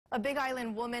A Big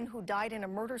Island woman who died in a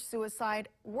murder-suicide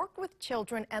worked with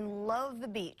children and loved the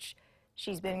beach.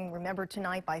 She's being remembered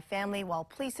tonight by family while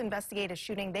police investigate a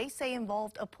shooting they say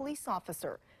involved a police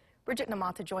officer. Bridget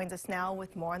Namata joins us now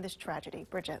with more on this tragedy.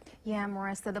 Bridget. Yeah,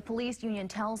 Marissa, the police union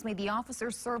tells me the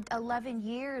officer served 11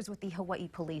 years with the Hawaii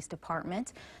Police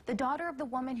Department. The daughter of the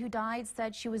woman who died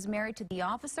said she was married to the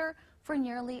officer for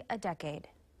nearly a decade.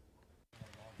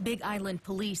 Big Island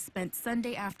police spent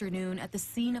Sunday afternoon at the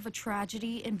scene of a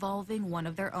tragedy involving one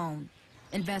of their own.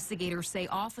 Investigators say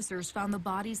officers found the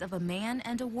bodies of a man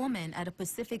and a woman at a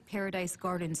Pacific Paradise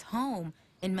Gardens home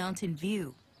in Mountain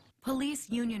View. Police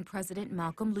Union President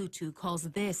Malcolm Lutu calls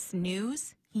this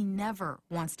news he never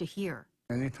wants to hear.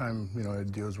 Anytime,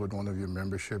 it deals with one of your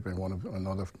membership and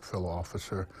another fellow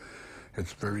officer,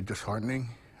 it's very disheartening,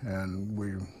 and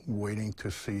we're waiting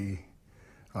to see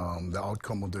the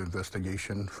outcome of the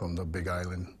investigation from the Big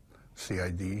Island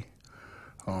CID.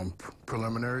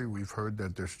 Preliminary, we've heard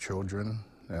that there's children,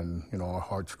 and our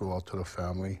hearts go out to the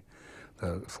family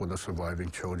for the surviving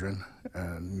children,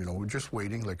 and we're just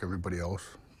waiting like everybody else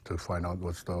to find out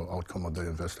what's the outcome of the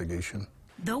investigation.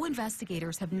 Though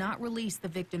investigators have not released the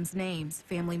victims' names,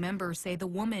 family members say the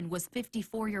woman was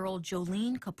 54-year-old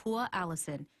Jolene Kapua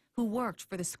Allison, who worked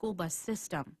for the school bus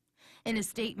system. In a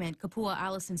statement, Kapua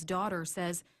Allison's daughter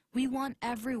says, "We want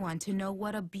everyone to know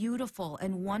what a beautiful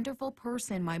and wonderful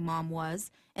person my mom was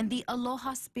and the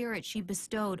aloha spirit she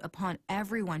bestowed upon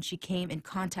everyone she came in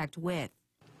contact with."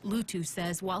 Lutu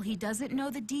says while he doesn't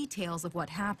know the details of what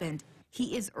happened,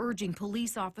 he is urging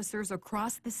police officers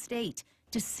across the state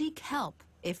to seek help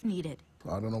if needed.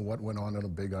 I don't know what went on in the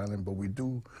Big Island, but we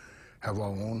do have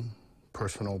our own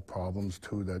personal problems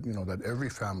too that every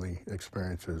family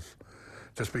experiences.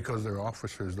 Just because they're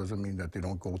officers doesn't mean that they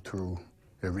don't go through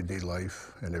everyday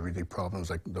life and everyday problems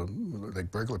like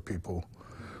regular people.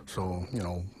 So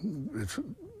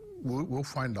we'll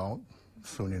find out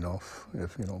soon enough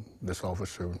if this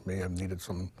officer may have needed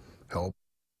some help.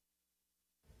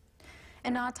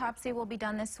 An autopsy will be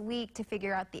done this week to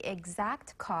figure out the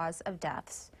exact cause of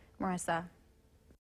deaths. Marissa.